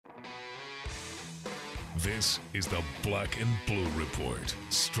This is the Black and Blue Report,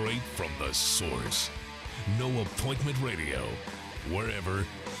 straight from the source. No appointment radio, wherever,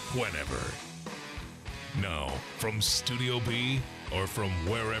 whenever. Now, from Studio B or from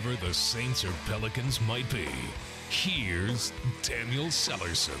wherever the Saints or Pelicans might be, here's Daniel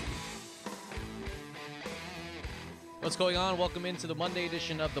Sellerson. What's going on? Welcome into the Monday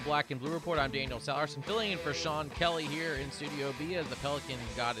edition of the Black and Blue Report. I'm Daniel Sellerson, filling in for Sean Kelly here in Studio B as the Pelicans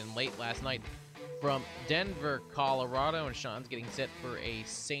got in late last night from Denver, Colorado, and Sean's getting set for a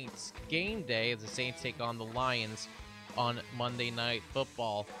Saints game day as the Saints take on the Lions on Monday Night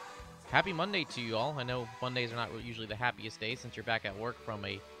Football. Happy Monday to you all. I know Mondays are not usually the happiest day since you're back at work from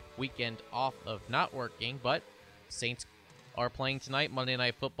a weekend off of not working, but Saints are playing tonight, Monday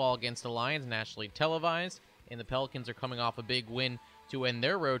Night Football against the Lions, nationally televised. And the Pelicans are coming off a big win to end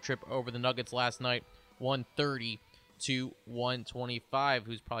their road trip over the Nuggets last night, 130-125.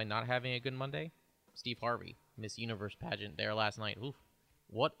 Who's probably not having a good Monday? Steve Harvey, Miss Universe pageant there last night. Oof,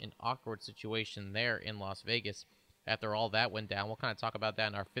 what an awkward situation there in Las Vegas after all that went down. We'll kind of talk about that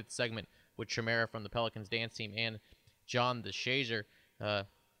in our fifth segment with Shamara from the Pelicans dance team and John DeShazier.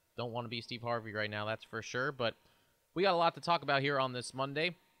 Don't want to be Steve Harvey right now, that's for sure. But we got a lot to talk about here on this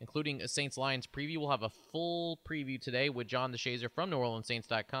Monday, including a Saints-Lions preview. We'll have a full preview today with John DeShazier from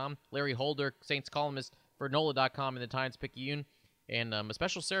NewOrleansSaints.com, Larry Holder, Saints columnist for NOLA.com and the Times-Picayune, and a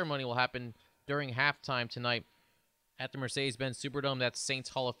special ceremony will happen during halftime tonight at the Mercedes-Benz Superdome. That's Saints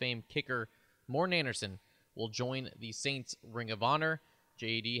Hall of Fame kicker Morten Andersen will join the Saints Ring of Honor.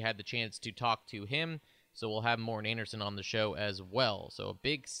 JD had the chance to talk to him, so we'll have Morten Andersen on the show as well. So a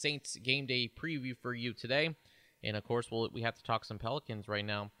big Saints game day preview for you today. And, of course, we have to talk some Pelicans right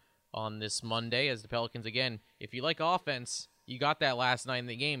now on this Monday as the Pelicans, again, if you like offense, you got that last night in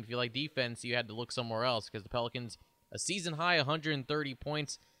the game. If you like defense, you had to look somewhere else because the Pelicans, a season-high 130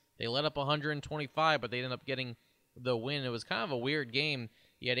 points. They let up 125, but they ended up getting the win. It was kind of a weird game.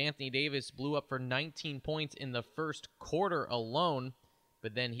 You had Anthony Davis blew up for 19 points in the first quarter alone,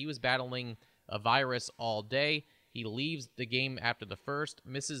 but then he was battling a virus all day. He leaves the game after the first,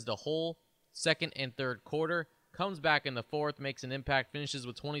 misses the whole second and third quarter, comes back in the fourth, makes an impact, finishes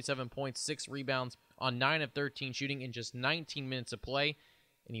with 27 points, 6 rebounds on 9 of 13 shooting in just 19 minutes of play,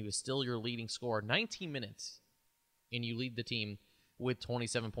 and he was still your leading scorer. 19 minutes, and you lead the team with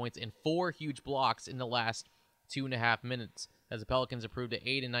 27 points and 4 huge blocks in the last 2.5 minutes. As the Pelicans improved to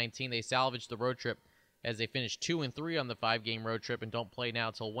 8-19, they salvaged the road trip as they finished 2-3 on the 5-game road trip and don't play now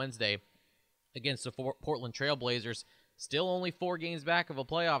till Wednesday against the Portland Trail Blazers. Still only 4 games back of a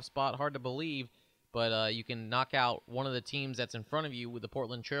playoff spot, hard to believe. But you can knock out one of the teams that's in front of you with the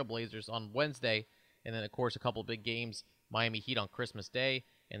Portland Trail Blazers on Wednesday. And then, of course, a couple big games, Miami Heat on Christmas Day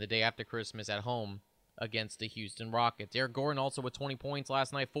and the day after Christmas at home against the Houston Rockets. Eric Gordon also with 20 points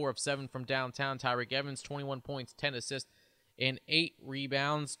last night, 4 of 7 from downtown. Tyreek Evans, 21 points, 10 assists, and 8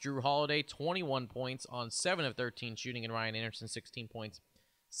 rebounds. Drew Holiday, 21 points on 7 of 13 shooting. And Ryan Anderson, 16 points,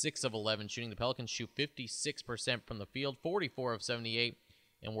 6 of 11 shooting. The Pelicans shoot 56% from the field, 44 of 78,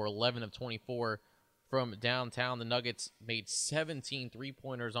 and were 11 of 24 from downtown. The Nuggets made 17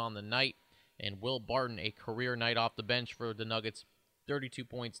 three-pointers on the night, and Will Barton, a career night off the bench for the Nuggets, 32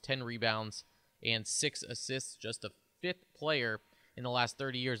 points, 10 rebounds, and 6 assists. Just a 5th player in the last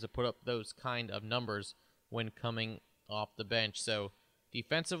 30 years to put up those kind of numbers when coming off the bench. So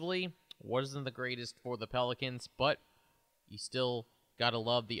defensively, wasn't the greatest for the Pelicans, but you still got to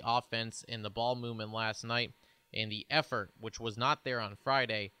love the offense and the ball movement last night, and the effort, which was not there on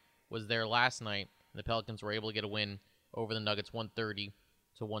Friday, was there last night. The Pelicans were able to get a win over the Nuggets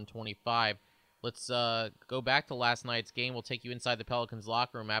 130-125. Let's go back to last night's game. We'll take you inside the Pelicans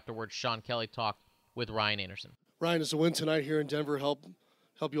locker room. Afterwards, Sean Kelly talked with Ryan Anderson. Ryan, does the win tonight here in Denver help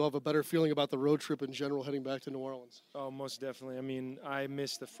you all have a better feeling about the road trip in general heading back to New Orleans? Oh, most definitely. I mean, I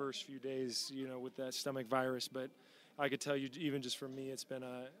missed the first few days, with that stomach virus, but I could tell you, even just for me, it's been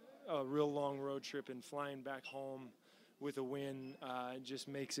a real long road trip, and flying back home with a win just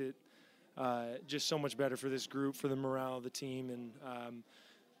makes it just so much better for this group, for the morale of the team. And,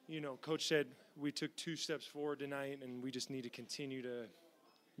 Coach said we took 2 steps forward tonight, and we just need to continue to,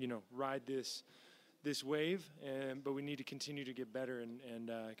 ride this wave. But we need to continue to get better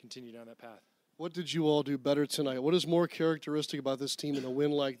and continue down that path. What did you all do better tonight? What is more characteristic about this team in a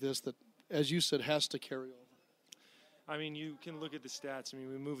win like this that, as you said, has to carry over? I mean, you can look at the stats. I mean,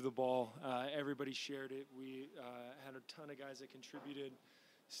 we moved the ball. Everybody shared it. We had a ton of guys that contributed,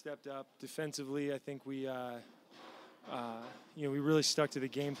 stepped up. Defensively, I think we really stuck to the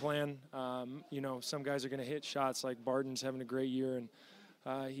game plan. Some guys are going to hit shots, like Barton's having a great year, and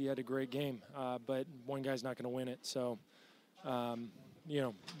he had a great game. But one guy's not going to win it. So,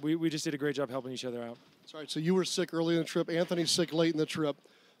 we just did a great job helping each other out. Sorry, so you were sick early in the trip. Anthony's sick late in the trip.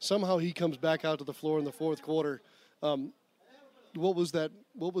 Somehow he comes back out to the floor in the fourth quarter. What was that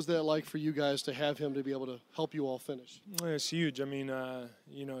like for you guys to have him to be able to help you all finish? It's huge. I mean,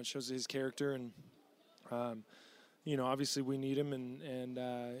 it shows his character, and obviously we need him, and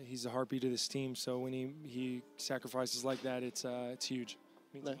he's the heartbeat of this team. So when he sacrifices like that, it's huge.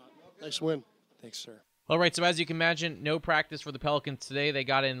 Nice win. Thanks, sir. All right, so as you can imagine, no practice for the Pelicans today. They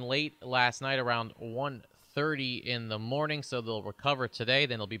got in late last night around 1:30 in the morning, so they'll recover today.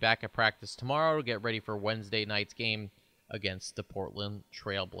 Then they'll be back at practice tomorrow to get ready for Wednesday night's game against the Portland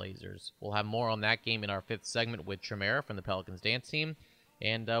Trail Blazers. We'll have more on that game in our fifth segment with Tremera from the Pelicans dance team,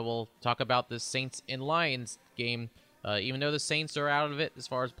 and we'll talk about the Saints and Lions game. Even though the Saints are out of it as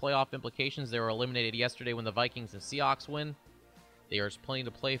far as playoff implications, they were eliminated yesterday when the Vikings and Seahawks win. There's plenty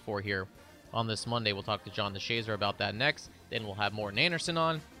to play for here on this Monday. We'll talk to John DeShazer about that next. Then we'll have Morten Anderson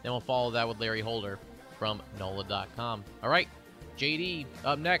on. Then we'll follow that with Larry Holder from NOLA.com. All right, JD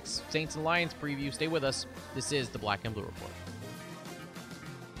up next. Saints and Lions preview. Stay with us. This is the Black and Blue Report.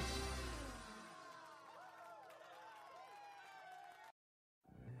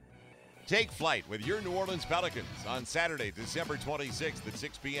 Take flight with your New Orleans Pelicans on Saturday, December 26th at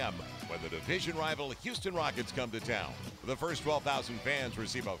 6 p.m. when the division rival Houston Rockets come to town. The first 12,000 fans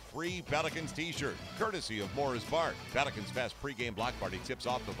receive a free Pelicans t-shirt, courtesy of Morris Park. Pelicans Fest pregame block party tips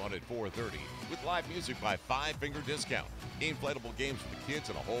off the fun at 4:30 with live music by Five Finger Discount, inflatable games for the kids,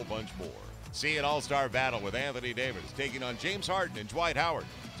 and a whole bunch more. See an all-star battle with Anthony Davis taking on James Harden and Dwight Howard.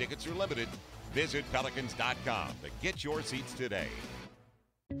 Tickets are limited. Visit Pelicans.com to get your seats today.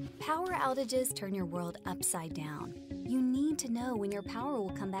 Power outages turn your world upside down. You need to know when your power will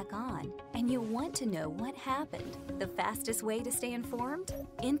come back on, and you want to know what happened. The fastest way to stay informed?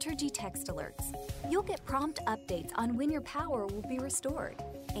 Entergy Text Alerts. You'll get prompt updates on when your power will be restored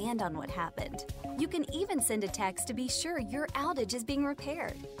and on what happened. You can even send a text to be sure your outage is being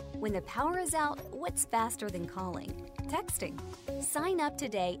repaired. When the power is out, what's faster than calling? Texting. Sign up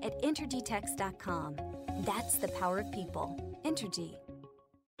today at EntergyText.com. That's the power of people. Entergy.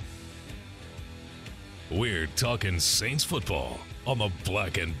 We're talking Saints football on the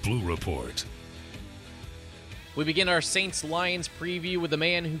Black and Blue Report. We begin our Saints-Lions preview with the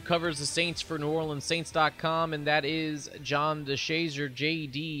man who covers the Saints for NewOrleansSaints.com, and that is John DeShazer.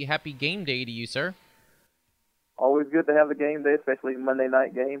 JD, happy game day to you, sir. Always good to have a game day, especially Monday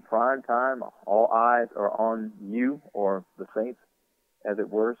night game, prime time. All eyes are on you or the Saints, as it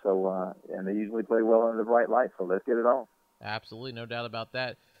were. So, and they usually play well under the bright light, so let's get it on. Absolutely, no doubt about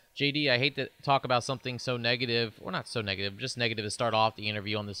that. JD, I hate to talk about something so negative, or not so negative, just negative to start off the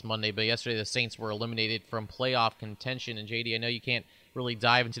interview on this Monday, but yesterday the Saints were eliminated from playoff contention, and JD, I know you can't really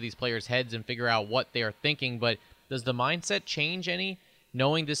dive into these players' heads and figure out what they're thinking, but does the mindset change any,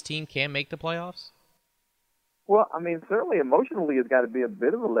 knowing this team can make the playoffs? Well, I mean, certainly emotionally it's got to be a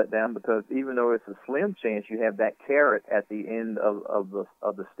bit of a letdown because even though it's a slim chance, you have that carrot at the end of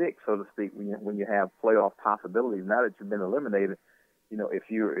the stick, so to speak, when you have playoff possibilities. Now that you've been eliminated, you know, if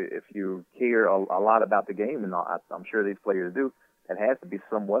you care a lot about the game, and I'm sure these players do, it has to be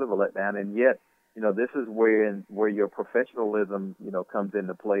somewhat of a letdown. And yet, you know, this is where your professionalism, you know, comes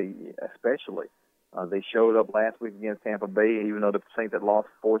into play, especially. They showed up last week against Tampa Bay, even though the Saints had lost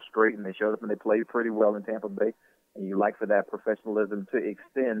 4 straight, and they showed up and they played pretty well in Tampa Bay. And you like for that professionalism to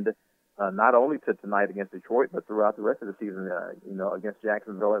extend not only to tonight against Detroit, but throughout the rest of the season, you know, against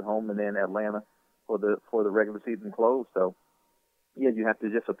Jacksonville at home and then Atlanta for the regular season close. So, yeah, you have to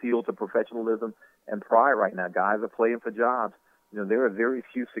just appeal to professionalism and pride right now. Guys are playing for jobs. You know, there are very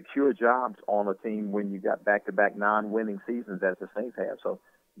few secure jobs on a team when you got back-to-back non-winning seasons as the Saints have. So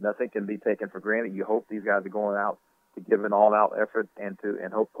nothing can be taken for granted. You hope these guys are going out to give an all-out effort and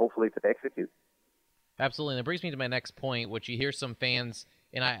hopefully to execute. Absolutely. And it brings me to my next point, which you hear some fans,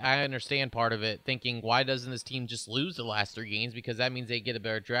 and I understand part of it, thinking, why doesn't this team just lose the last 3 games? Because that means they get a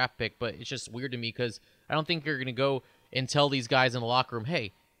better draft pick. But it's just weird to me because I don't think you're going to go and tell these guys in the locker room,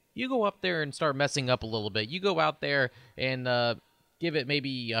 hey, you go up there and start messing up a little bit. You go out there and give it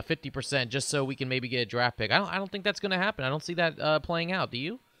maybe 50% just so we can maybe get a draft pick. I don't think that's going to happen. I don't see that playing out. Do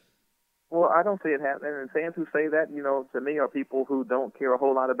you? Well, I don't see it happening. And fans who say that, you know, to me are people who don't care a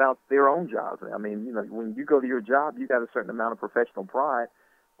whole lot about their own jobs. I mean, you know, when you go to your job, you got a certain amount of professional pride,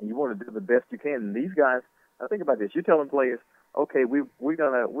 and you want to do the best you can. And these guys, now think about this. You're telling players, okay, we're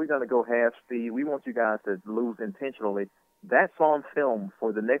gonna go half speed. We want you guys to lose intentionally. That's on film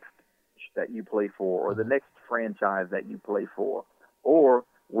for the next that you play for, or the next franchise that you play for, or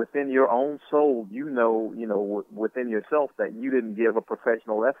within your own soul, you know, within yourself that you didn't give a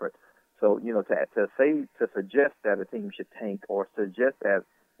professional effort. So, you know, to suggest that a team should tank or suggest that,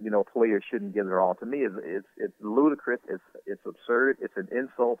 players shouldn't give their all. To me, it's ludicrous. It's absurd. It's an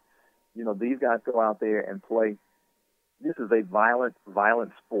insult. These guys go out there and play. This is a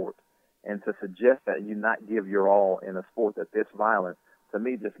violent sport, and to suggest that you not give your all in a sport that's this violent, to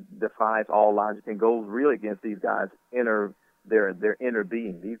me, just defies all logic and goes really against these guys' their inner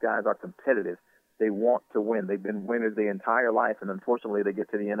being. These guys are competitive. They want to win. They've been winners their entire life, and unfortunately, they get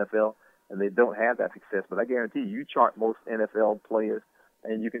to the NFL and they don't have that success. But I guarantee you chart most NFL players,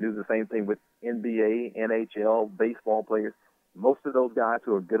 and you can do the same thing with NBA, NHL, baseball players. Most of those guys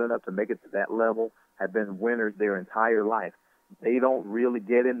who are good enough to make it to that level have been winners their entire life. They don't really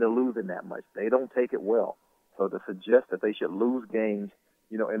get into losing that much. They don't take it well. So to suggest that they should lose games,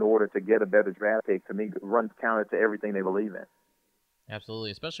 in order to get a better draft pick, to me, runs counter to everything they believe in. Absolutely,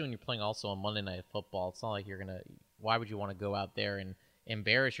 especially when you're playing also on Monday Night Football. It's not like why would you want to go out there and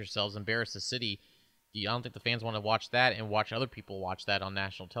embarrass yourselves, embarrass the city? I don't think the fans want to watch that and watch other people watch that on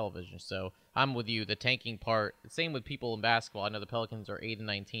national television. So I'm with you. The tanking part, same with people in basketball. I know the Pelicans are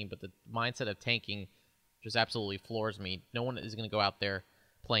 8-19, but the mindset of tanking just absolutely floors me. No one is going to go out there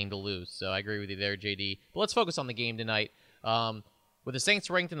playing to lose. So I agree with you there, JD. But let's focus on the game tonight. With the Saints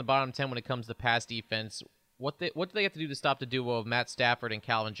ranked in the bottom 10 when it comes to pass defense, what do they have to do to stop the duo of Matt Stafford and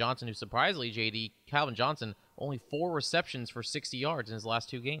Calvin Johnson, who surprisingly, JD, Calvin Johnson, only 4 receptions for 60 yards in his last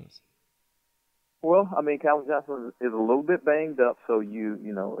 2 games? Well, Calvin Johnson is a little bit banged up, so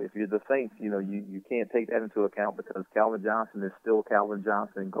if you're the Saints, you can't take that into account because Calvin Johnson is still Calvin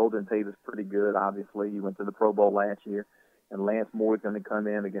Johnson. Golden Tate is pretty good, obviously. He went to the Pro Bowl last year, and Lance Moore is going to come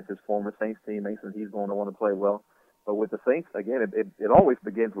in against his former Saints teammates, and he's going to want to play well. But with the Saints, again, it always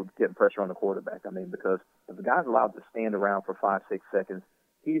begins with getting pressure on the quarterback. Because if the guy's allowed to stand around for 5-6 seconds,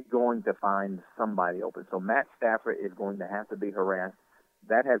 he's going to find somebody open. So Matt Stafford is going to have to be harassed.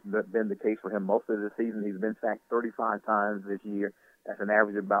 That has been the case for him most of the season. He's been sacked 35 times this year. That's an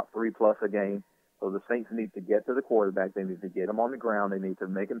average of about 3+ a game. So the Saints need to get to the quarterback. They need to get him on the ground. They need to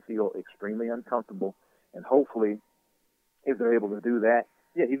make him feel extremely uncomfortable. And hopefully, if they're able to do that,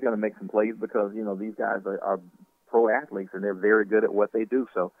 yeah, he's going to make some plays because, these guys are pro athletes and they're very good at what they do.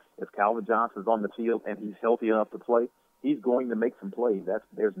 So if Calvin Johnson's on the field and he's healthy enough to play, he's going to make some plays.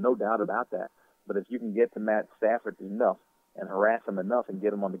 There's no doubt about that. But if you can get to Matt Stafford enough and harass him enough and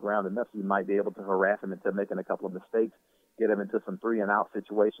get him on the ground enough, you might be able to harass him into making a couple of mistakes, get him into some 3-and-out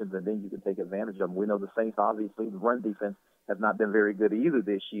situations, and then you can take advantage of them. We know the Saints, obviously, the run defense has not been very good either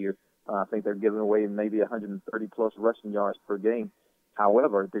this year. I think they're giving away maybe 130-plus rushing yards per game.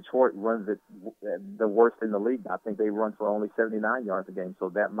 However, Detroit runs it the worst in the league. I think they run for only 79 yards a game. So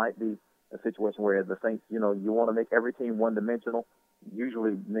that might be a situation where the Saints, you want to make every team one-dimensional.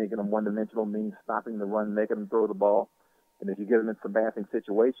 Usually making them one-dimensional means stopping the run, making them throw the ball. And if you get them in some passing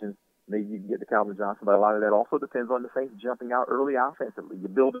situations, maybe you can get to Calvin Johnson. But a lot of that also depends on the Saints jumping out early offensively. You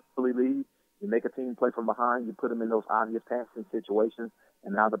build an early lead, you make a team play from behind, you put them in those obvious passing situations,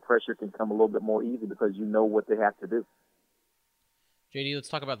 and now the pressure can come a little bit more easy because you know what they have to do. JD, let's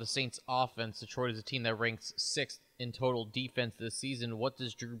talk about the Saints' offense. Detroit is a team that ranks 6th in total defense this season. What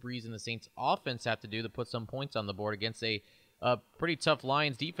does Drew Brees and the Saints' offense have to do to put some points on the board against a pretty tough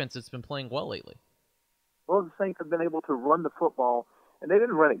Lions defense that's been playing well lately? Well, the Saints have been able to run the football, and they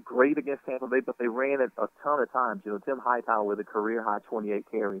didn't run it great against Tampa Bay, but they ran it a ton of times. Tim Hightower with a career-high 28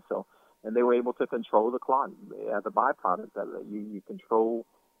 carries, and they were able to control the clock as a byproduct of it. You control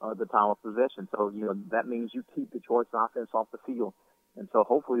the time of possession. So, that means you keep Detroit's offense off the field. And so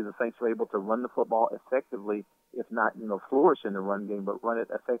hopefully the Saints are able to run the football effectively, if not, flourish in the run game, but run it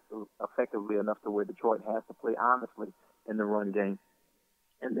effectively enough to where Detroit has to play honestly in the run game.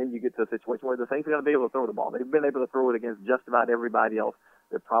 And then you get to a situation where the Saints are going to be able to throw the ball. They've been able to throw it against just about everybody else.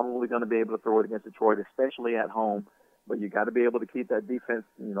 They're probably going to be able to throw it against Detroit, especially at home. But you got to be able to keep that defense,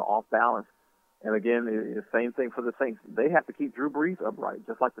 off balance. And again, the same thing for the Saints. They have to keep Drew Brees upright,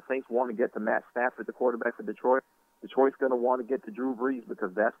 just like the Saints want to get to Matt Stafford, the quarterback for Detroit. Detroit's going to want to get to Drew Brees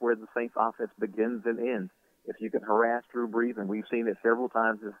because that's where the Saints offense begins and ends. If you can harass Drew Brees, and we've seen it several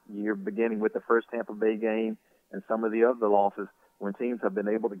times this year, beginning with the first Tampa Bay game and some of the other losses, when teams have been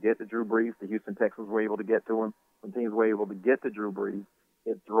able to get to Drew Brees, the Houston Texans were able to get to him. When teams were able to get to Drew Brees,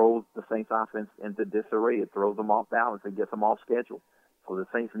 it throws the Saints offense into disarray. It throws them off balance. It gets them off schedule. So the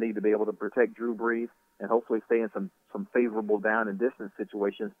Saints need to be able to protect Drew Brees and hopefully stay in some favorable down and distance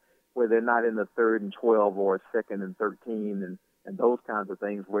situations where they're not in the 3rd and 12 or 2nd and 13 and those kinds of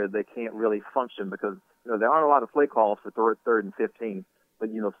things where they can't really function because, there aren't a lot of play calls for 3rd and 15. But,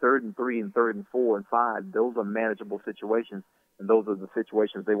 3rd and 3 and 3rd and 4 and 5, those are manageable situations, and those are the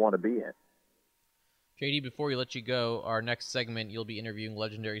situations they want to be in. JD, before we let you go, our next segment, you'll be interviewing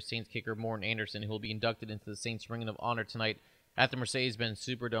legendary Saints kicker Morten Andersen, who will be inducted into the Saints Ring of Honor tonight at the Mercedes-Benz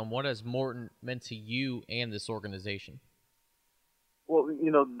Superdome. What has Morton meant to you and this organization? Well,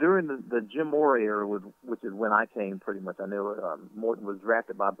 during the Jim Mora era, which is when I came pretty much, I know Morton was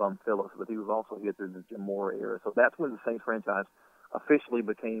drafted by Bum Phillips, but he was also here through the Jim Mora era. So that's when the Saints franchise officially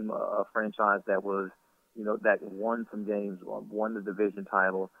became a franchise that was, that won some games, won the division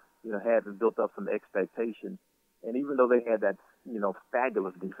title, had built up some expectation. And even though they had that,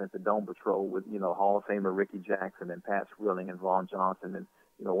 fabulous defense, the Dome Patrol with, Hall of Famer Ricky Jackson and Pat Swilling and Vaughn Johnson and,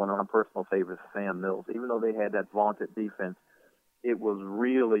 one of my personal favorites, Sam Mills, even though they had that vaunted defense, it was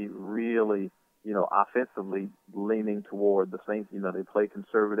really, really, offensively leaning toward the Saints. They play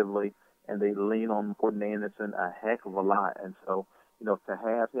conservatively and they lean on Morton Anderson a heck of a lot. And so, to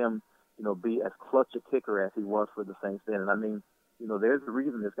have him, be as clutch a kicker as he was for the Saints then. And I mean, there's a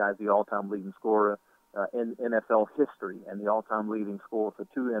reason this guy's the all-time leading scorer in NFL history and the all-time leading scorer for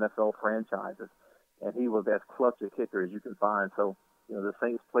 2 NFL franchises. And he was as clutch a kicker as you can find. So, the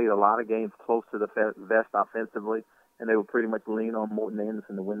Saints played a lot of games close to the vest offensively, and they would pretty much lean on Morton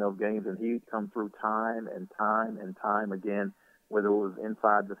Anderson to win those games. And he'd come through time and time and time again, whether it was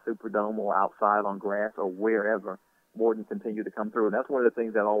inside the Superdome or outside on grass or wherever. Morton continued to come through. And that's one of the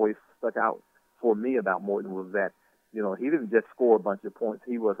things that always stuck out for me about Morton was that, he didn't just score a bunch of points.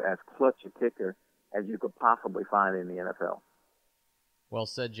 He was as clutch a kicker as you could possibly find in the NFL. Well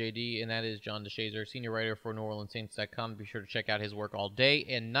said, JD, and that is John DeShazer, senior writer for NewOrleansSaints.com. Be sure to check out his work all day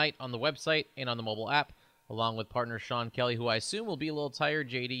and night on the website and on the mobile app, along with partner Sean Kelly, who I assume will be a little tired,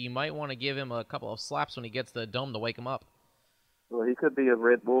 JD. You might want to give him a couple of slaps when he gets to the Dome to wake him up. Well, he could be a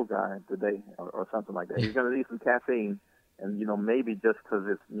Red Bull guy today or something like that. He's going to need some caffeine, and, maybe just because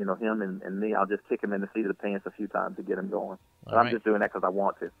it's, him and me, I'll just kick him in the seat of the pants a few times to get him going. But I'm just doing that because I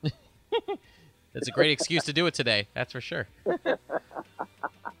want to. That's a great excuse to do it today, that's for sure.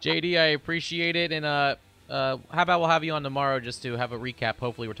 JD, I appreciate it, and how about we'll have you on tomorrow just to have a recap.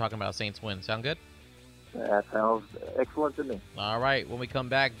 Hopefully we're talking about Saints win. Sound good? That sounds excellent to me. All right, when we come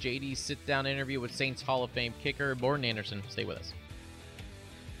back, JD's sit-down interview with Saints Hall of Fame kicker Morton Anderson. Stay with us.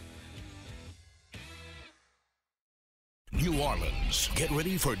 New Orleans, get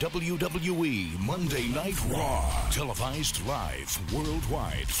ready for WWE Monday Night Raw. Televised live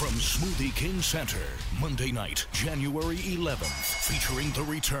worldwide from Smoothie King Center. Monday night, January 11th, featuring the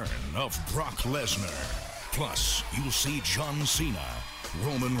return of Brock Lesnar. Plus, you'll see John Cena,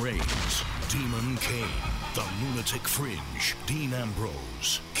 Roman Reigns, Demon Kane, The Lunatic Fringe, Dean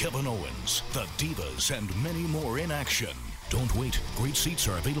Ambrose, Kevin Owens, The Divas, and many more in action. Don't wait. Great seats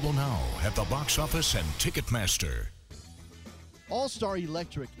are available now at the box office and Ticketmaster. All-Star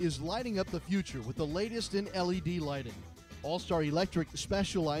Electric is lighting up the future with the latest in LED lighting. All-Star Electric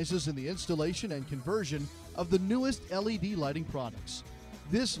specializes in the installation and conversion of the newest LED lighting products.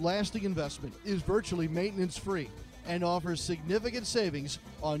 This lasting investment is virtually maintenance-free and offers significant savings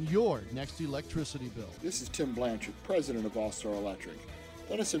on your next electricity bill. This is Tim Blanchard, president of All-Star Electric.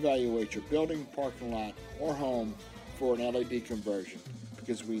 Let us evaluate your building, parking lot, or home for an LED conversion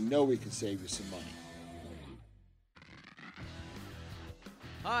because we know we can save you some money.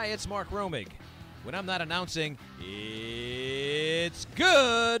 Hi, it's Mark Romig. When I'm not announcing, it's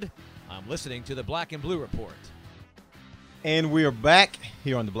good, I'm listening to the Black and Blue Report. And we are back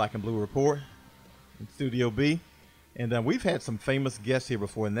here on the Black and Blue Report in Studio B. And we've had some famous guests here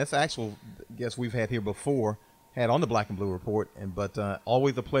before, and that's actual guests we've had here before, had on the Black and Blue Report. But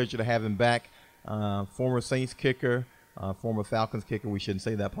always a pleasure to have him back. Former Saints kicker, former Falcons kicker. We shouldn't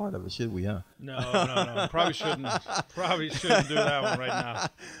say that part of it, should we, huh? No. Probably shouldn't do that one right now.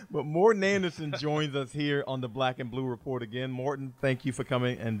 But Morton Anderson joins us here on the Black and Blue Report again. Morton, thank you for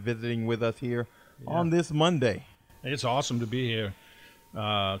coming and visiting with us here on this Monday. It's awesome to be here.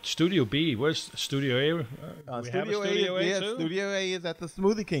 Studio B, where's Studio A? Studio A too? Studio A is at the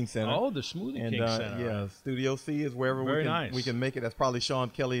Smoothie King Center. Oh, the Smoothie King Center. Yeah, Studio C is wherever we can make it. That's probably Sean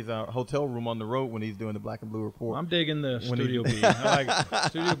Kelly's hotel room on the road when he's doing the Black and Blue Report. I'm digging the Studio B. I like it.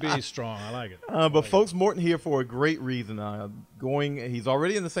 Studio B is strong. I like it. But folks, Morton here for a great reason. He's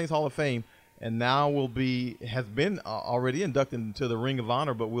already in the Saints Hall of Fame, and now has been already inducted into the Ring of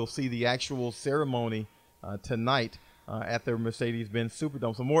Honor. But we'll see the actual ceremony tonight. At the Mercedes-Benz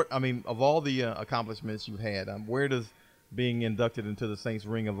Superdome. So, Mort, of all the accomplishments you've had, where does being inducted into the Saints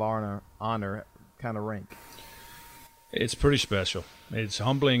Ring of Honor kind of rank? It's pretty special. It's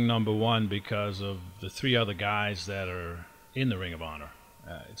humbling, number one, because of the 3 other guys that are in the Ring of Honor.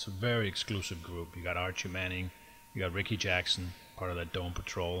 It's a very exclusive group. You got Archie Manning, you got Ricky Jackson, part of that Dome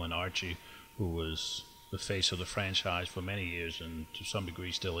Patrol, and Archie, who was the face of the franchise for many years and to some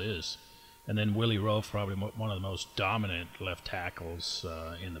degree still is. And then Willie Rowe, probably one of the most dominant left tackles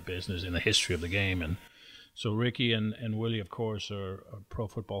in the business, in the history of the game. And So Ricky and Willie, of course, are Pro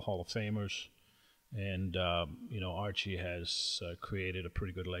Football Hall of Famers. And, Archie has created a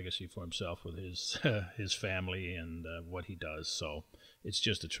pretty good legacy for himself with his his family and what he does. So it's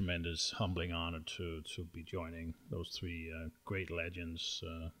just a tremendous, humbling honor to be joining those three great legends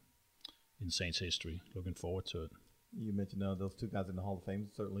in Saints history. Looking forward to it. You mentioned those two guys in the Hall of Fame.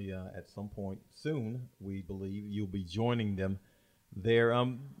 Certainly at some point soon, we believe you'll be joining them there.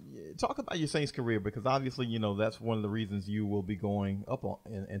 Talk about your Saints career, because obviously, that's one of the reasons you will be going up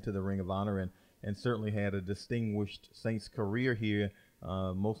into the Ring of Honor, and certainly had a distinguished Saints career here,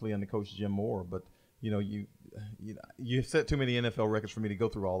 mostly under Coach Jim Moore. But you set too many NFL records for me to go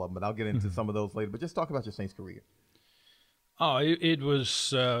through all of them. But I'll get into some of those later. But just talk about your Saints career. Oh, it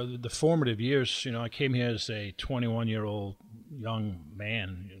was the formative years. I came here as a 21-year-old young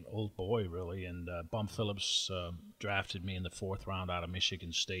man, old boy really, and Bum Phillips drafted me in the 4th round out of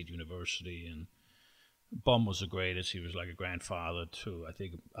Michigan State University, and Bum was the greatest. He was like a grandfather to, I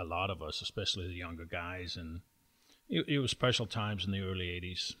think, a lot of us, especially the younger guys. And it was special times in the early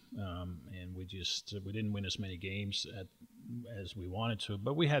 80s. And we didn't win as many games as we wanted to,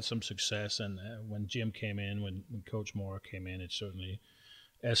 but we had some success. And when Jim came in, when Coach Moore came in, it certainly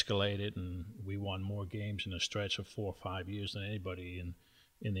escalated, and we won more games in a stretch of 4 or 5 years than anybody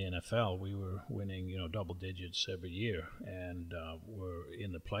in the NFL. We were winning, double digits every year, and we're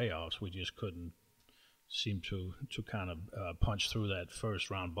in the playoffs. We just couldn't seem to kind of punch through that first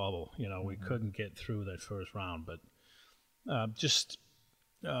round bubble. We couldn't get through that first round, but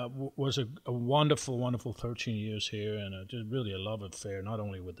was a wonderful, wonderful 13 years here, and just really a love affair, not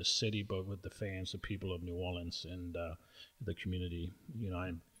only with the city, but with the fans, the people of New Orleans, and the community.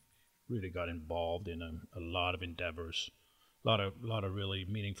 I really got involved in a lot of endeavors, a lot of really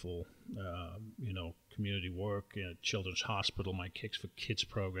meaningful, community work. Children's Hospital, my Kicks for Kids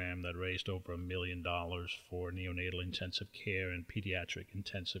program that raised over $1 million for neonatal intensive care and pediatric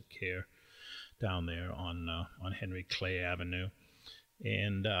intensive care down there on Henry Clay Avenue.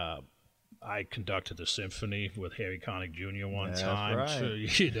 And I conducted the symphony with Harry Connick Jr. one time.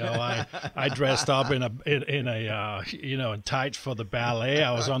 Right. I dressed up in in tights for the ballet.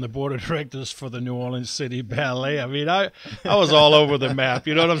 I was on the board of directors for the New Orleans City Ballet. I mean, I was all over the map.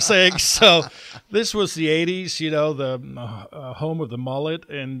 You know what I'm saying? So this was the '80s. The home of the mullet,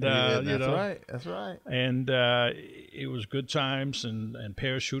 and that's right. And it was good times and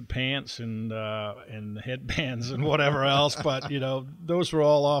parachute pants and headbands and whatever else. But those were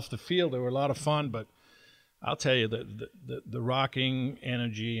all off the field. They were a lot of fun, but I'll tell you the rocking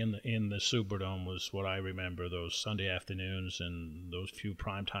energy in the Superdome was what I remember. Those Sunday afternoons and those few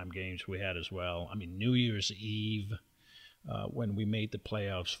primetime games we had as well. I mean, New Year's Eve when we made the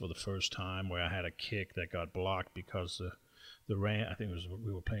playoffs for the first time, where I had a kick that got blocked because the I think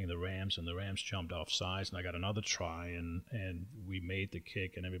we were playing the Rams, and the Rams jumped off sides, and I got another try, and we made the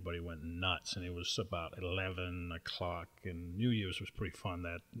kick, and everybody went nuts, and it was about 11 o'clock, and New Year's was pretty fun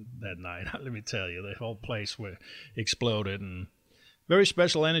that night. Let me tell you, the whole place exploded, and very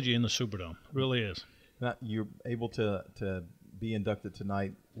special energy in the Superdome. Really is. Now, you're able to be inducted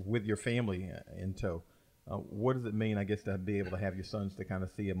tonight with your family in tow. What does it mean, I guess, to be able to have your sons to kind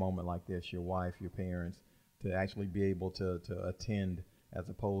of see a moment like this, your wife, your parents, to actually be able to attend as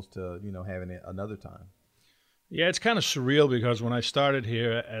opposed to, having it another time? Yeah, it's kind of surreal because when I started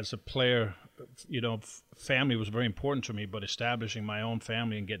here as a player, family was very important to me, but establishing my own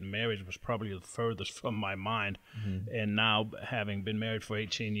family and getting married was probably the furthest from my mind. Mm-hmm. And now, having been married for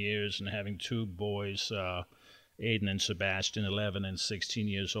 18 years and having two boys, Aiden and Sebastian, 11 and 16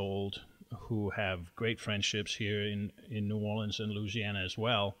 years old, who have great friendships here in New Orleans and Louisiana as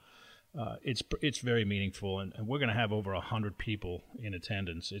well, it's very meaningful, and we're going to have over 100 people in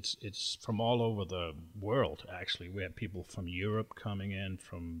attendance. It's from all over the world, actually. We have people from Europe coming in,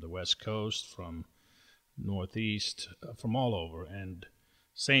 from the West Coast, from Northeast, from all over. And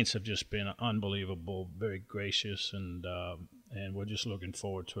Saints have just been unbelievable, very gracious, and we're just looking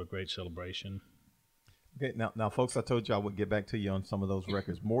forward to a great celebration. Okay, now, folks, I told you I would get back to you on some of those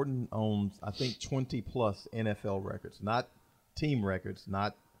records. Morton owns, I think, 20-plus NFL records, not team records,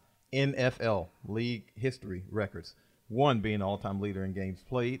 not NFL league history records. One being all-time leader in games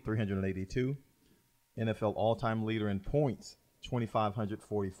played, 382. NFL all-time leader in points,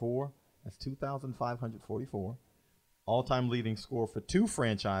 2,544. That's 2,544. All-time leading score for two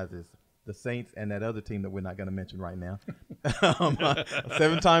franchises, the Saints and that other team that we're not going to mention right now. A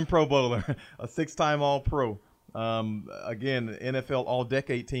 7-time Pro Bowler, a 6-time All-Pro. Again, NFL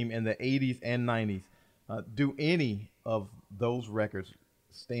All-Decade team in the 80s and 90s. Do any of those records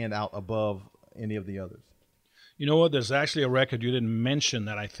stand out above any of the others? You know what? There's actually a record you didn't mention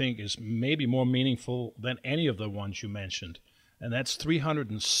that I think is maybe more meaningful than any of the ones you mentioned, and that's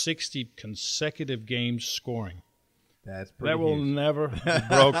 360 consecutive games scoring. That's pretty that will huge. never be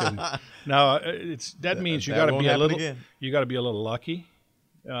broken. Now, that means you got to be a little. Again. You got to be a little lucky,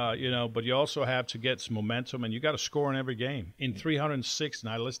 but you also have to get some momentum, and you got to score in every game. In 306,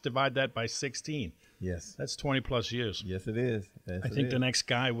 now let's divide that by 16. Yes, that's 20 plus years. Yes, it is. Yes, I think the next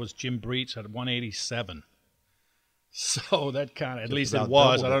guy was Jim Breach at 187. So that kind of, at least it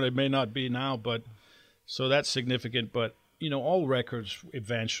was. I don't know, it may not be now, but so that's significant. But all records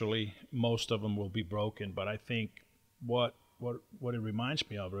eventually, most of them will be broken. But I think what it reminds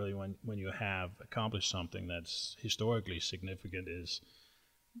me of really when you have accomplished something that's historically significant is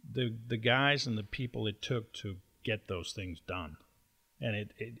the guys and the people it took to get those things done. And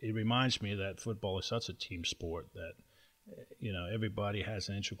it reminds me that football is such a team sport that everybody has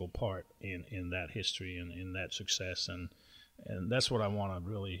an integral part in that history and in that success, and that's what I want to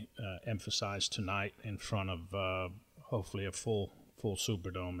really emphasize tonight in front of hopefully a full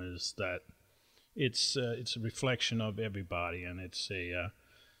Superdome, is that it's a reflection of everybody, and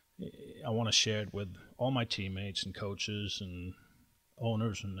I want to share it with all my teammates and coaches and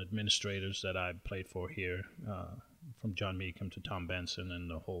owners and administrators that I've played for here, from John Meekham to Tom Benson and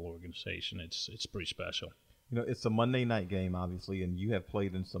the whole organization. It's pretty special. It's a Monday night game, obviously, and you have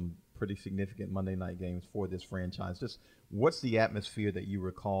played in some pretty significant Monday night games for this franchise. Just what's the atmosphere that you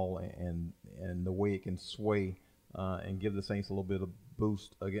recall, and the way it can sway and give the Saints a little bit of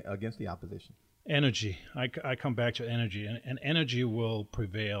boost against the opposition? Energy. I come back to energy, and energy will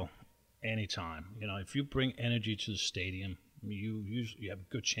prevail anytime. If you bring energy to the stadium, you have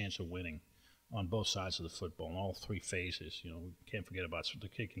a good chance of winning on both sides of the football in all three phases. We can't forget about the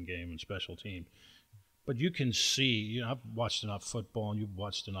kicking game and special team. But you can see, I've watched enough football, and you've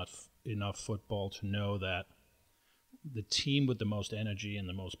watched enough football to know that the team with the most energy and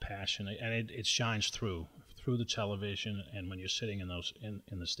the most passion, and it shines through the television, and when you're sitting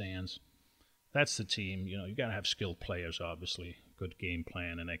in the stands, that's the team. You got to have skilled players, obviously, good game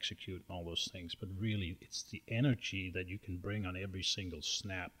plan and execute and all those things. But really, it's the energy that you can bring on every single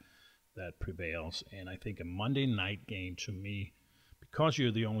snap that prevails. And I think a Monday night game, to me, because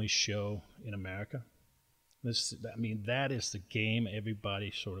you're the only show in America, that is the game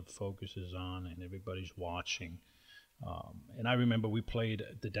everybody sort of focuses on and everybody's watching. And I remember we played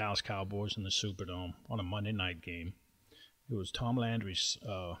the Dallas Cowboys in the Superdome on a Monday night game. It was Tom Landry's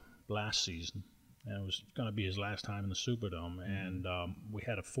last season, and it was going to be his last time in the Superdome. Mm-hmm. And we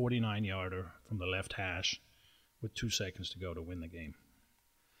had a 49-yarder from the left hash with 2 seconds to go to win the game.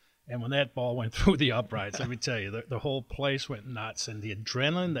 And when that ball went through the uprights, let me tell you, the whole place went nuts. And the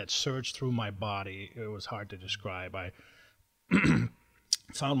adrenaline that surged through my body, it was hard to describe. I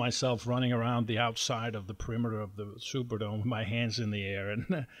found myself running around the outside of the perimeter of the Superdome with my hands in the air,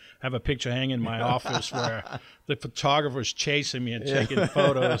 and have a picture hanging in my office where the photographer's chasing me and taking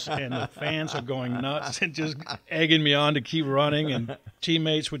photos, and the fans are going nuts and just egging me on to keep running, and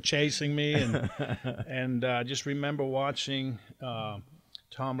teammates were chasing me. And I just remember watching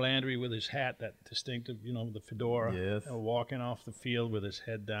Tom Landry with his hat, that distinctive, the fedora, yes, walking off the field with his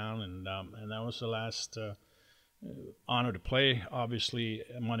head down, and that was the last honor to play, obviously,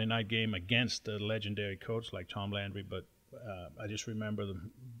 a Monday night game against a legendary coach like Tom Landry, but I just remember the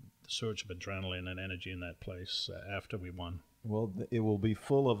surge of adrenaline and energy in that place after we won. Well, it will be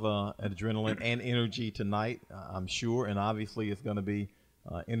full of adrenaline and energy tonight, I'm sure, and obviously it's going to be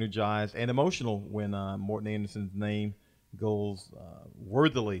energized and emotional when Morten Andersen's name goes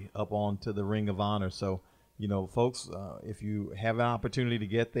worthily up onto the Ring of Honor. So, folks, if you have an opportunity to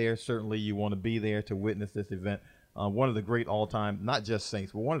get there, certainly you want to be there to witness this event. One of the great all-time, not just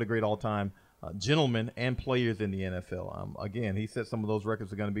Saints, but one of the great all-time gentlemen and players in the NFL. Again, he said some of those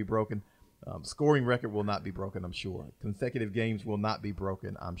records are going to be broken. Scoring record will not be broken, I'm sure. Consecutive games will not be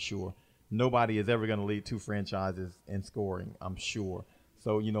broken, I'm sure. Nobody is ever going to lead two franchises in scoring, I'm sure.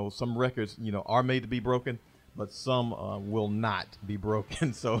 So, some records, are made to be broken, but some will not be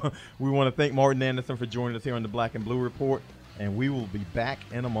broken. So we want to thank Morten Andersen for joining us here on the Black and Blue Report, and we will be back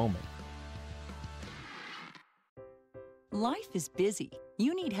in a moment. Life is busy.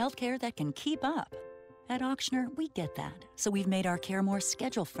 You need healthcare that can keep up. At Ochsner, we get that, so we've made our care more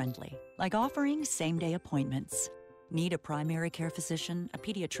schedule-friendly, like offering same-day appointments. Need a primary care physician, a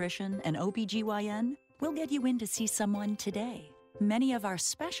pediatrician, an OBGYN? We'll get you in to see someone today. Many of our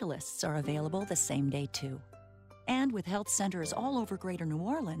specialists are available the same day, too. And with health centers all over Greater New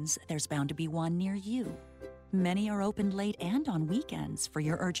Orleans, there's bound to be one near you. Many are open late and on weekends for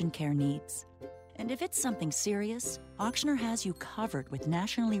your urgent care needs. And if it's something serious, Auctioner has you covered with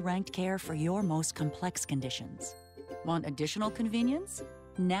nationally ranked care for your most complex conditions. Want additional convenience?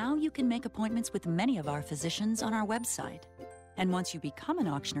 Now you can make appointments with many of our physicians on our website. And once you become an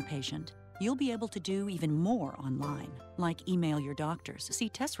Auctioner patient, you'll be able to do even more online, like email your doctors, see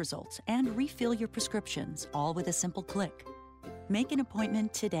test results, and refill your prescriptions, all with a simple click. Make an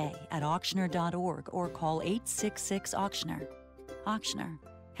appointment today at auctioner.org or call 866-AUCTIONER. Auctioner,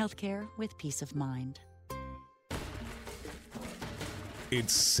 healthcare with peace of mind.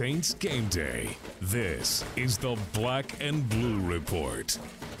 It's Saints game day. This is the Black and Blue Report.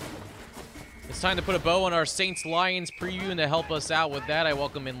 It's time to put a bow on our Saints-Lions preview, and to help us out with that, I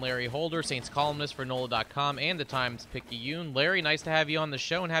welcome in Larry Holder, Saints columnist for NOLA.com and the Times-Picayune. Larry, nice to have you on the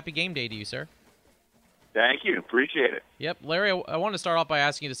show, and happy game day to you, sir. Thank you. Appreciate it. Yep. Larry, I want to start off by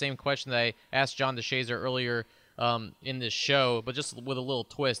asking you the same question that I asked John DeShazer earlier in this show, but just with a little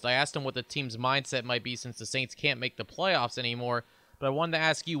twist. I asked him what the team's mindset might be since the Saints can't make the playoffs anymore, but I wanted to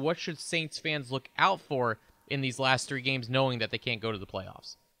ask you, what should Saints fans look out for in these last 3 games knowing that they can't go to the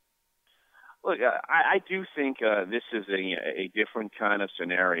playoffs? Look, I do think this is a different kind of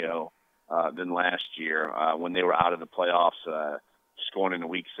scenario than last year when they were out of the playoffs, just going into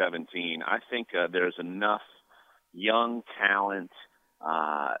Week 17. I think there's enough young talent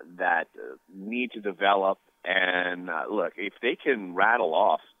that need to develop. And look, if they can rattle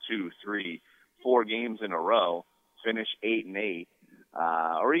off 2, 3, 4 games in a row, finish 8-8,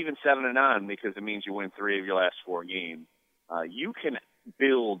 or even 7-9, because it means you win 3 of your last 4 games, you can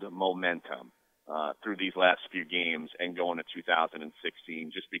build momentum through these last few games and go into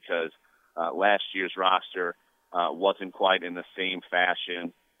 2016, just because last year's roster wasn't quite in the same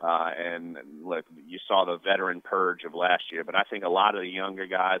fashion. And look, you saw the veteran purge of last year, but I think a lot of the younger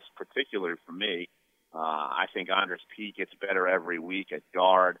guys, particularly for me, I think Andres Peat gets better every week at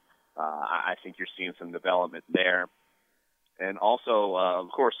guard. I think you're seeing some development there. And also, of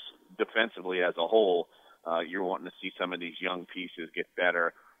course, defensively as a whole, you're wanting to see some of these young pieces get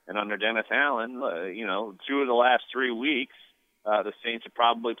better. And under Dennis Allen, 2 of the last 3 weeks, the Saints have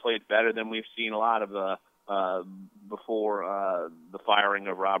probably played better than we've seen a lot of before the firing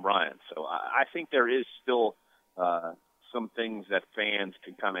of Rob Ryan. So I think there is still some things that fans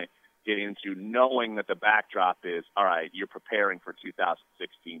can kind of get into, knowing that the backdrop is, all right, you're preparing for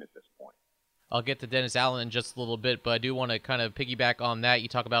 2016 at this point. I'll get to Dennis Allen in just a little bit, but I do want to kind of piggyback on that. You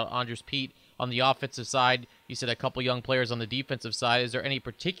talk about Andres Peat on the offensive side. You said a couple young players on the defensive side. Is there any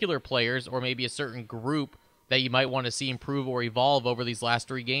particular players or maybe a certain group that you might want to see improve or evolve over these last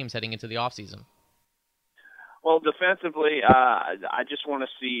 3 games heading into the offseason? Well, defensively, I just want to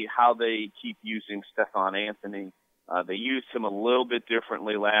see how they keep using Stephon Anthony. They used him a little bit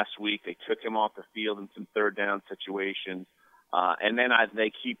differently last week. They took him off the field in some third down situations. And then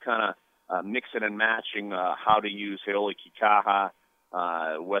they keep kind of mixing and matching how to use Heoli Kikaha,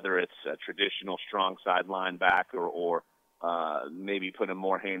 whether it's a traditional strong side linebacker or maybe put him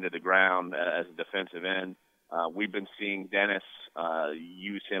more hand to the ground as a defensive end. We've been seeing Dennis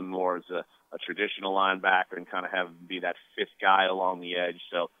use him more as a traditional linebacker and kind of have him be that 5th guy along the edge.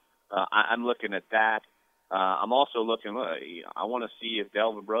 So I'm looking at that. I'm also looking, I want to see if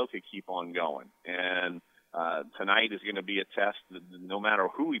Delvin Breaux could keep on going. And tonight is going to be a test that no matter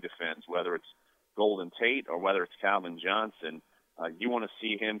who he defends, whether it's Golden Tate or whether it's Calvin Johnson, you want to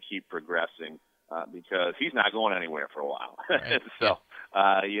see him keep progressing because he's not going anywhere for a while. Right. So,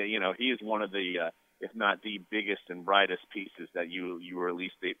 he is one of the, if not the biggest and brightest pieces that you were at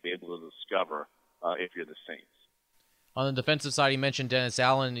least be able to discover if you're the Saints. On the defensive side, you mentioned Dennis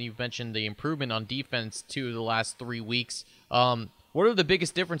Allen, and you've mentioned the improvement on defense 2 of the last 3 weeks. What are the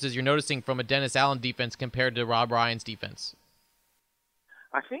biggest differences you're noticing from a Dennis Allen defense compared to Rob Ryan's defense?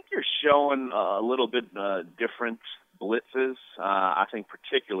 I think you're showing a little bit different blitzes. I think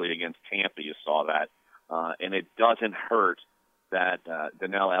particularly against Tampa you saw that. And it doesn't hurt that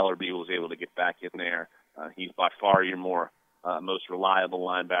Donnell Ellerbe was able to get back in there. He's by far your most reliable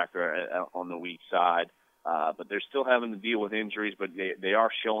linebacker on the weak side. But they're still having to deal with injuries, but they are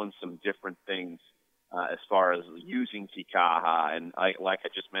showing some different things as far as using Kikaha and, like I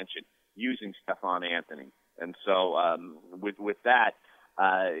just mentioned, using Stephon Anthony. And so with that,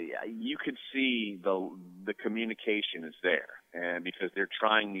 you could see the communication is there, and because they're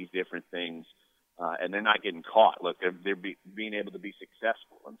trying these different things and they're not getting caught. Look, they're being able to be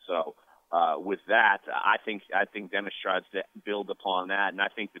successful, and so with that, I think Dennis tries to build upon that, and I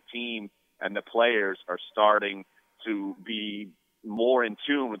think the team and the players are starting to be more in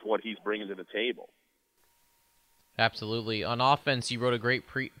tune with what he's bringing to the table. Absolutely. On offense, you wrote a great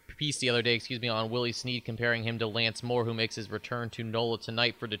piece the other day, on Willie Snead, comparing him to Lance Moore, who makes his return to NOLA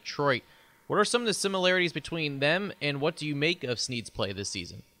tonight for Detroit. What are some of the similarities between them, and what do you make of Snead's play this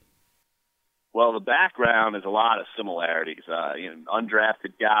season? Well, the background is a lot of similarities.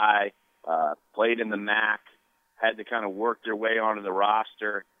 Undrafted guy, played in the MAC, had to kind of work their way onto the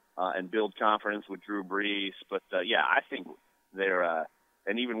roster and build confidence with Drew Brees. But, I think they're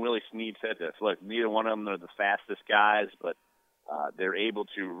and even Willie Snead said this, look, neither one of them are the fastest guys, but they're able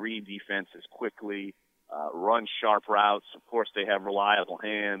to read defenses quickly, run sharp routes. Of course, they have reliable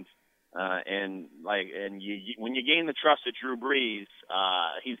hands. When you gain the trust of Drew Brees,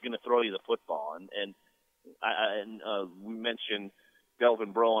 he's going to throw you the football. And we mentioned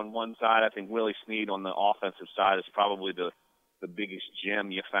Delvin Breaux on one side. I think Willie Snead on the offensive side is probably the biggest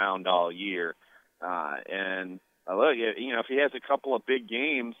gem you found all year. Look, if he has a couple of big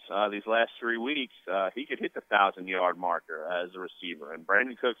games these last 3 weeks, he could hit the 1,000-yard marker as a receiver, and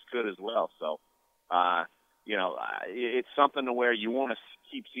Brandon Cooks could as well. So, it's something to where you want to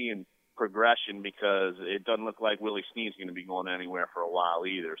keep seeing progression, because it doesn't look like Willie Snead's going to be going anywhere for a while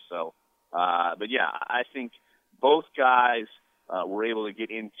either. So, I think both guys were able to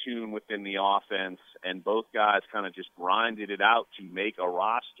get in tune within the offense, and both guys kind of just grinded it out to make a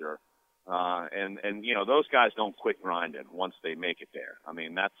roster. Those guys don't quit grinding once they make it there. I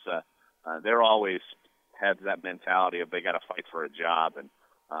mean, that's they're always have that mentality of they got to fight for a job, and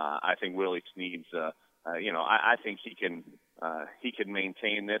I think Willie Snead's, I think he can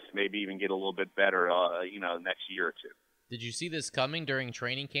maintain this, maybe even get a little bit better, next year or two. Did you see this coming during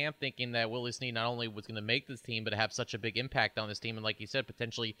training camp, thinking that Willie Snead not only was going to make this team, but have such a big impact on this team, and like you said,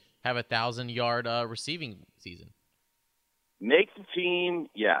 potentially have a 1,000-yard receiving season? Make the team,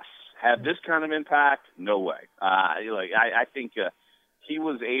 yes. Have this kind of impact? No way. I think he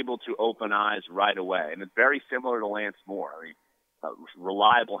was able to open eyes right away, and it's very similar to Lance Moore. I mean,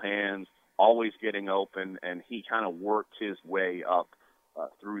 reliable hands, always getting open, and he kind of worked his way up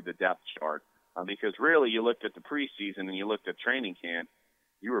through the depth chart. Because really, you looked at the preseason and you looked at training camp,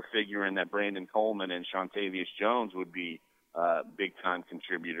 you were figuring that Brandon Coleman and Shantavius Jones would be big-time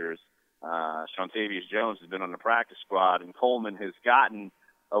contributors. Shantavius Jones has been on the practice squad, and Coleman has gotten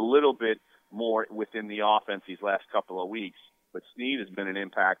a little bit more within the offense these last couple of weeks. But Snead has been an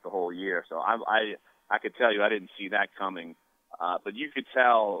impact the whole year. So I could tell you I didn't see that coming. But you could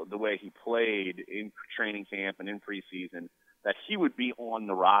tell the way he played in training camp and in preseason that he would be on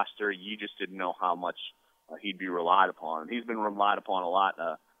the roster. You just didn't know how much he'd be relied upon. He's been relied upon a lot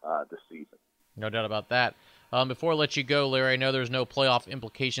this season. No doubt about that. Before I let you go, Larry, I know there's no playoff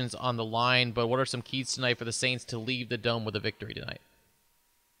implications on the line, but what are some keys tonight for the Saints to leave the Dome with a victory tonight?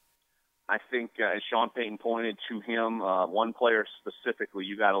 I think, as Sean Payton pointed to him, one player specifically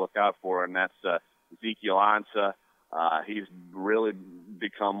you got to look out for, and that's Ezekiel Ansah. He's really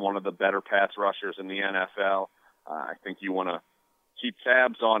become one of the better pass rushers in the NFL. I think you want to keep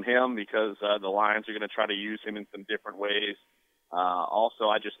tabs on him because the Lions are going to try to use him in some different ways. Also,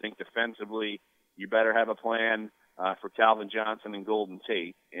 I just think defensively, you better have a plan for Calvin Johnson and Golden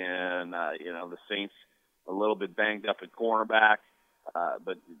Tate. And, the Saints a little bit banged up at cornerback.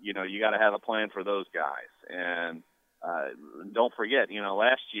 But, you got to have a plan for those guys. And don't forget,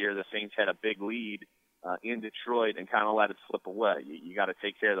 last year the Saints had a big lead in Detroit and kind of let it slip away. You got to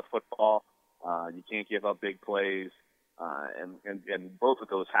take care of the football. You can't give up big plays. And both of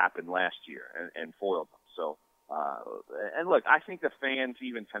those happened last year and foiled them. So, and look, I think the fans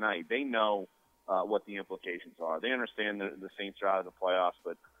even tonight, they know what the implications are. They understand the Saints are out of the playoffs,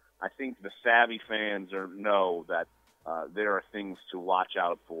 but I think the savvy fans know that there are things to watch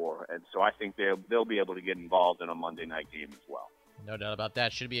out for, and so I think they'll be able to get involved in a Monday night game as well. No doubt about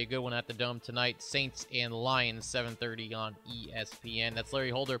that. Should be a good one at the Dome tonight. Saints and Lions, 7:30 on ESPN. That's Larry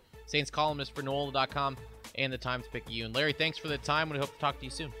Holder, Saints columnist for NewOrleans.com and the Times-Picayune. Larry, thanks for the time. We hope to talk to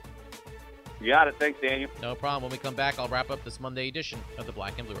you soon. You got it. Thanks, Daniel. No problem. When we come back, I'll wrap up this Monday edition of the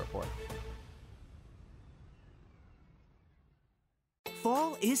Black and Blue Report.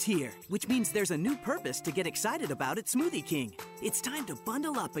 Fall is here, which means there's a new purpose to get excited about at Smoothie King. It's time to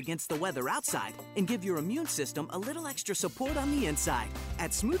bundle up against the weather outside and give your immune system a little extra support on the inside.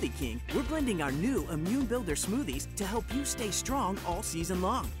 At Smoothie King, we're blending our new Immune Builder smoothies to help you stay strong all season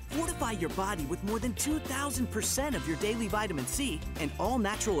long. Fortify your body with more than 2,000% of your daily vitamin C and all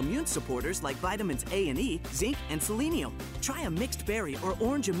natural immune supporters like vitamins A and E, zinc, and selenium. Try a mixed berry or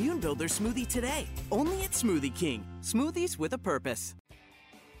orange Immune Builder smoothie today. Only at Smoothie King. Smoothies with a purpose.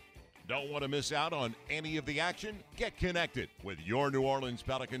 Don't want to miss out on any of the action? Get connected with your New Orleans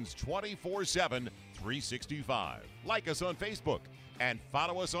Pelicans 24/7, 365. Like us on Facebook and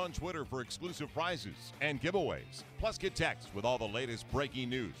follow us on Twitter for exclusive prizes and giveaways. Plus, get texts with all the latest breaking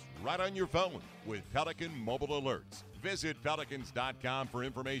news right on your phone with Pelican Mobile Alerts. Visit Pelicans.com for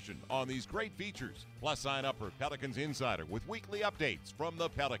information on these great features. Plus, sign up for Pelicans Insider with weekly updates from the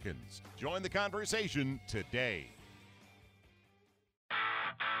Pelicans. Join the conversation today.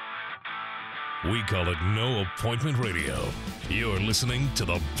 We call it No Appointment Radio. You're listening to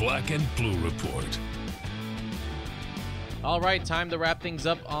the Black and Blue Report. All right, time to wrap things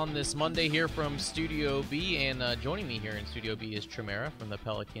up on this Monday here from Studio B. And joining me here in Studio B is Tremera from the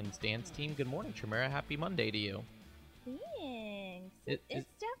Pelicans dance team. Good morning, Tremera. Happy Monday to you. Thanks. It's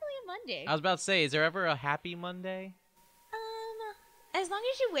definitely a Monday. I was about to say, is there ever a happy Monday? As long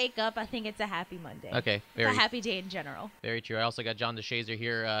as you wake up, I think it's a happy Monday. Okay. It's a happy day in general. Very true. I also got John DeShazer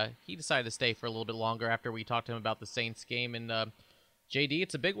here. He decided to stay for a little bit longer after we talked to him about the Saints game. And JD,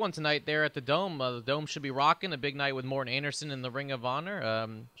 it's a big one tonight there at the Dome. The Dome should be rocking. A big night with Morton Anderson in the Ring of Honor.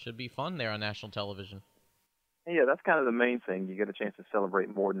 Should be fun there on national television. Yeah, that's kind of the main thing. You get a chance to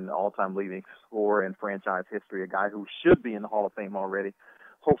celebrate Morton, all-time leading scorer in franchise history, a guy who should be in the Hall of Fame already.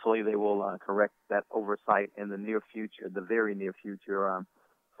 Hopefully they will correct that oversight in the near future, the very near future.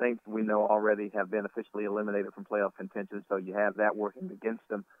 Saints, we know, already have been officially eliminated from playoff contention, so you have that working against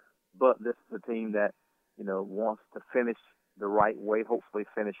them. But this is a team that, wants to finish the right way, hopefully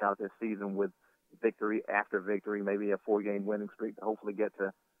finish out this season with victory after victory, maybe a 4-game winning streak to hopefully get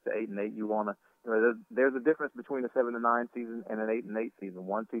to 8-8. You want to, there's a difference between a 7-9 season and an 8-8 season.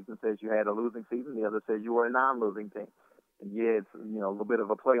 One season says you had a losing season, the other says you were a non-losing team. And yeah, it's a little bit of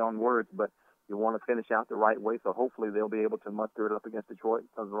a play on words, but you want to finish out the right way, so hopefully they'll be able to muster it up against Detroit,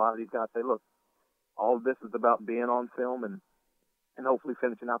 because a lot of these guys say, look, all of this is about being on film and hopefully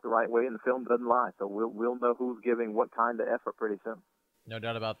finishing out the right way, and the film doesn't lie. So we'll know who's giving what kind of effort pretty soon. No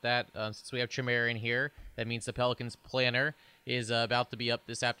doubt about that. Since we have Tremera in here, that means the Pelicans planner is about to be up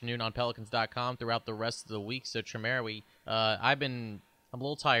this afternoon on Pelicans.com throughout the rest of the week. So Tremera, I'm a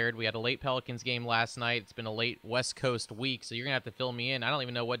little tired. We had a late Pelicans game last night. It's been a late West Coast week, so you're going to have to fill me in. I don't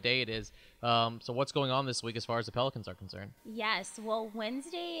even know what day it is. So what's going on this week as far as the Pelicans are concerned? Yes, well,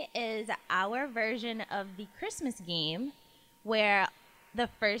 Wednesday is our version of the Christmas game, where the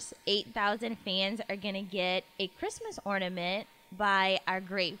first 8,000 fans are going to get a Christmas ornament by our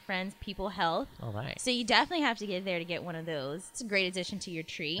great friends People Health. All right. So you definitely have to get there to get one of those. It's a great addition to your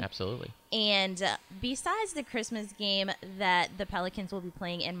tree. Absolutely. And besides the Christmas game that the Pelicans will be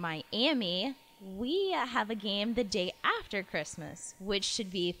playing in Miami, we have a game the day after Christmas, which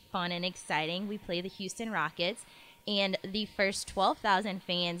should be fun and exciting. We play the Houston Rockets, and the first 12,000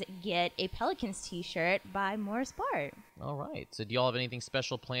 fans get a Pelicans t-shirt by Morris Bart. All right. So do y'all have anything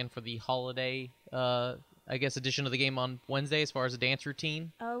special planned for the holiday edition of the game on Wednesday as far as a dance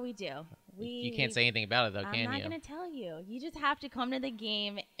routine? Oh, we do. You can't say anything about it, though, can you? I'm not going to tell you. You just have to come to the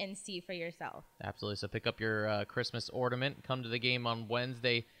game and see for yourself. Absolutely. So pick up your Christmas ornament. Come to the game on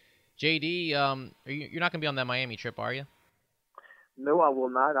Wednesday. JD, you're not going to be on that Miami trip, are you? No, I will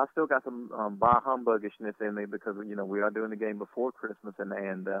not. I still got some bah humbuggishness in me because, we are doing the game before Christmas and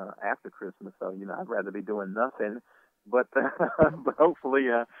after Christmas. So, I'd rather be doing nothing. But but hopefully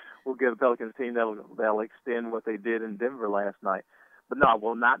we'll get a Pelicans team that'll extend what they did in Denver last night. But no, I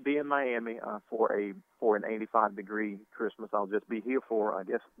will not be in Miami for an 85-degree Christmas. I'll just be here for, I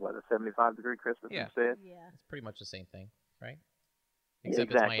guess, a 75-degree Christmas instead. Yeah, it's pretty much the same thing, right?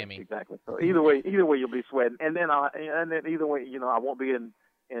 Except it's Miami. Exactly. So either way you'll be sweating, and then either way, I won't be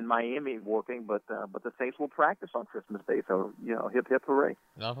in Miami working, but the Saints will practice on Christmas Day. So hip hip hooray!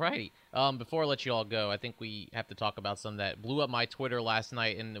 All righty. Before I let you all go, I think we have to talk about something that blew up my Twitter last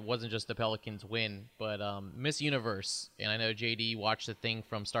night, and it wasn't just the Pelicans win, but Miss Universe. And I know JD watched the thing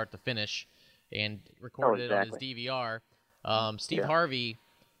from start to finish and recorded it on his DVR. Steve Harvey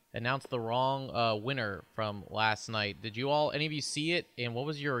announced the wrong winner from last night. Did any of you see it, and what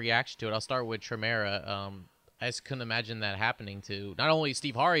was your reaction to it? I'll start with Tremera. I just couldn't imagine that happening to not only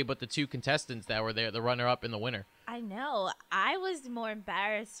Steve Harvey, but the two contestants that were there, the runner-up and the winner. I know. I was more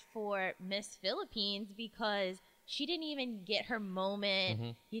embarrassed for Miss Philippines because she didn't even get her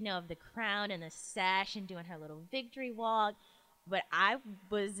moment, of the crown and the sash and doing her little victory walk. But I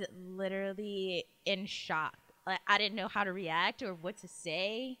was literally in shock. Like, I didn't know how to react or what to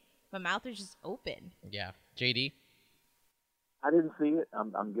say. My mouth was just open. Yeah. JD? I didn't see it.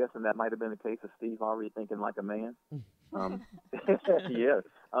 I'm guessing that might have been a case of Steve Harvey thinking like a man. Yes.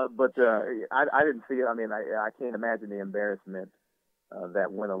 But I didn't see it. I mean, I can't imagine the embarrassment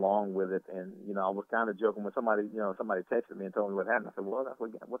that went along with it. And I was kind of joking when somebody texted me and told me what happened. I said, well,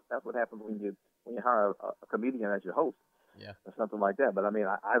 that's what happens when you hire a comedian as your host. Yeah. Or something like that. But I mean,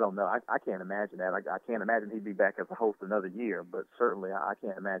 I don't know. I can't imagine that. I can't imagine he'd be back as a host another year. But certainly, I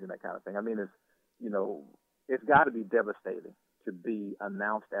can't imagine that kind of thing. I mean, it's got to be devastating to be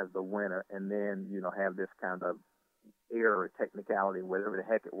announced as the winner and then have this kind of error or technicality, whatever the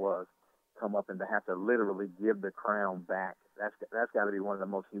heck it was, come up and to have to literally give the crown back. That's got to be one of the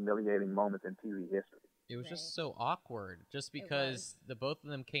most humiliating moments in TV history. It was just so awkward, just because the both of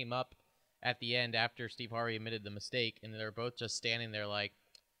them came up at the end after Steve Harvey admitted the mistake, and they're both just standing there like,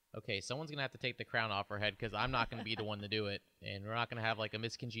 okay, someone's going to have to take the crown off her head because I'm not going to be the one to do it, and we're not going to have like a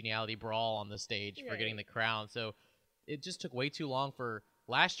miscongeniality brawl on the stage for getting the crown. So it just took way too long for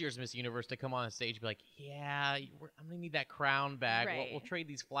last year's Miss Universe to come on the stage and be like, yeah, I'm going to need that crown back. Right. We'll trade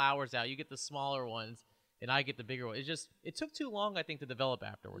these flowers out. You get the smaller ones, and I get the bigger one. It took too long, I think, to develop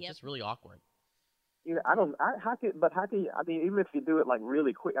afterwards. Just really awkward. How can you, I mean, even if you do it like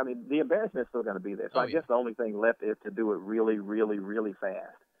really quick, I mean, the embarrassment is still going to be there. So I guess the only thing left is to do it really, really, really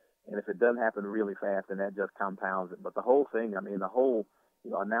fast. And if it doesn't happen really fast, then that just compounds it. But the whole thing, I mean,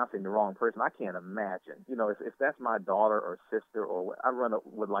 announcing the wrong person, I can't imagine. If that's my daughter or sister or I run up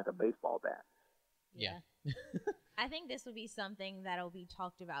with like a baseball bat. Yeah. I think this will be something that'll be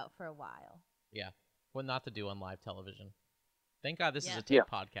talked about for a while. Yeah. What not to do on live television. Thank God this is a tape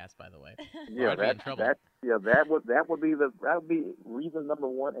podcast, by the way. Yeah, that would be reason number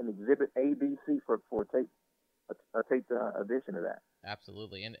one and exhibit ABC for a tape edition of that.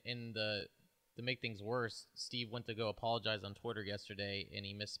 Absolutely, and to make things worse, Steve went to go apologize on Twitter yesterday, and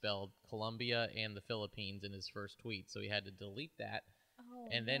he misspelled Colombia and the Philippines in his first tweet, so he had to delete that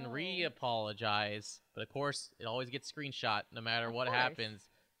and then re-apologize. But of course, it always gets screenshot no matter what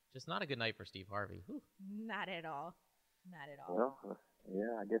happens. Just not a good night for Steve Harvey. Whew. Not at all. Not at all.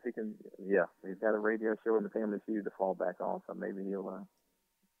 Well, I guess he can. Yeah, he's got a radio show in the Family Feud to fall back on, so maybe he'll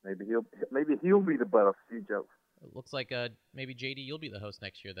be the butt of a few jokes. It looks like maybe JD, you'll be the host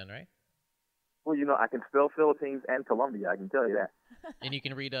next year then, right? Well, I can spell Philippines and Colombia. I can tell you that. And you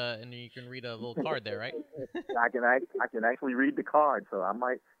can read a little card there, right? I can actually read the card, so I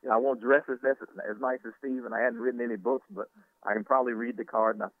might. I won't dress as nice as Steve, and I hadn't written any books, but I can probably read the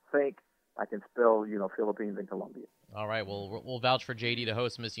card, and I think I can spell Philippines and Colombia. All right, well, we'll vouch for JD to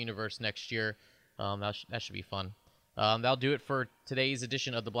host Miss Universe next year. That should be fun. That'll do it for today's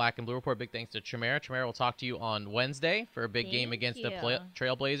edition of the Black and Blue Report. Big thanks to Tremera. Tremera will talk to you on Wednesday for a big game against the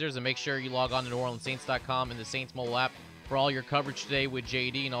Trailblazers. And make sure you log on to NewOrleansSaints.com and the Saints mobile app for all your coverage today with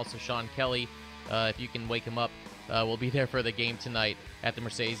JD and also Sean Kelly. If you can wake him up, we'll be there for the game tonight at the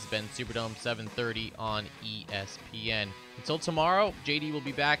Mercedes-Benz Superdome, 7:30 on ESPN. Until tomorrow, JD will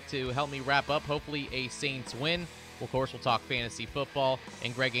be back to help me wrap up, hopefully a Saints win. Of course, we'll talk fantasy football,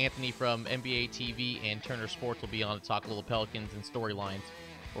 and Greg Anthony from NBA TV and Turner Sports will be on to talk a little Pelicans and storylines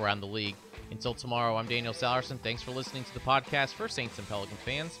around the league. Until tomorrow, I'm Daniel Salerson. Thanks for listening to the podcast for Saints and Pelicans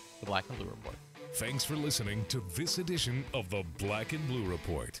fans, the Black and Blue Report. Thanks for listening to this edition of the Black and Blue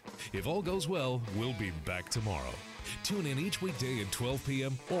Report. If all goes well, we'll be back tomorrow. Tune in each weekday at 12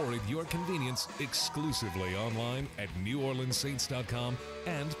 p.m. or at your convenience exclusively online at NewOrleansSaints.com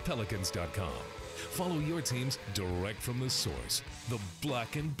and Pelicans.com. Follow your teams direct from the source, the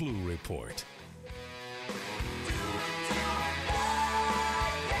Black and Blue Report.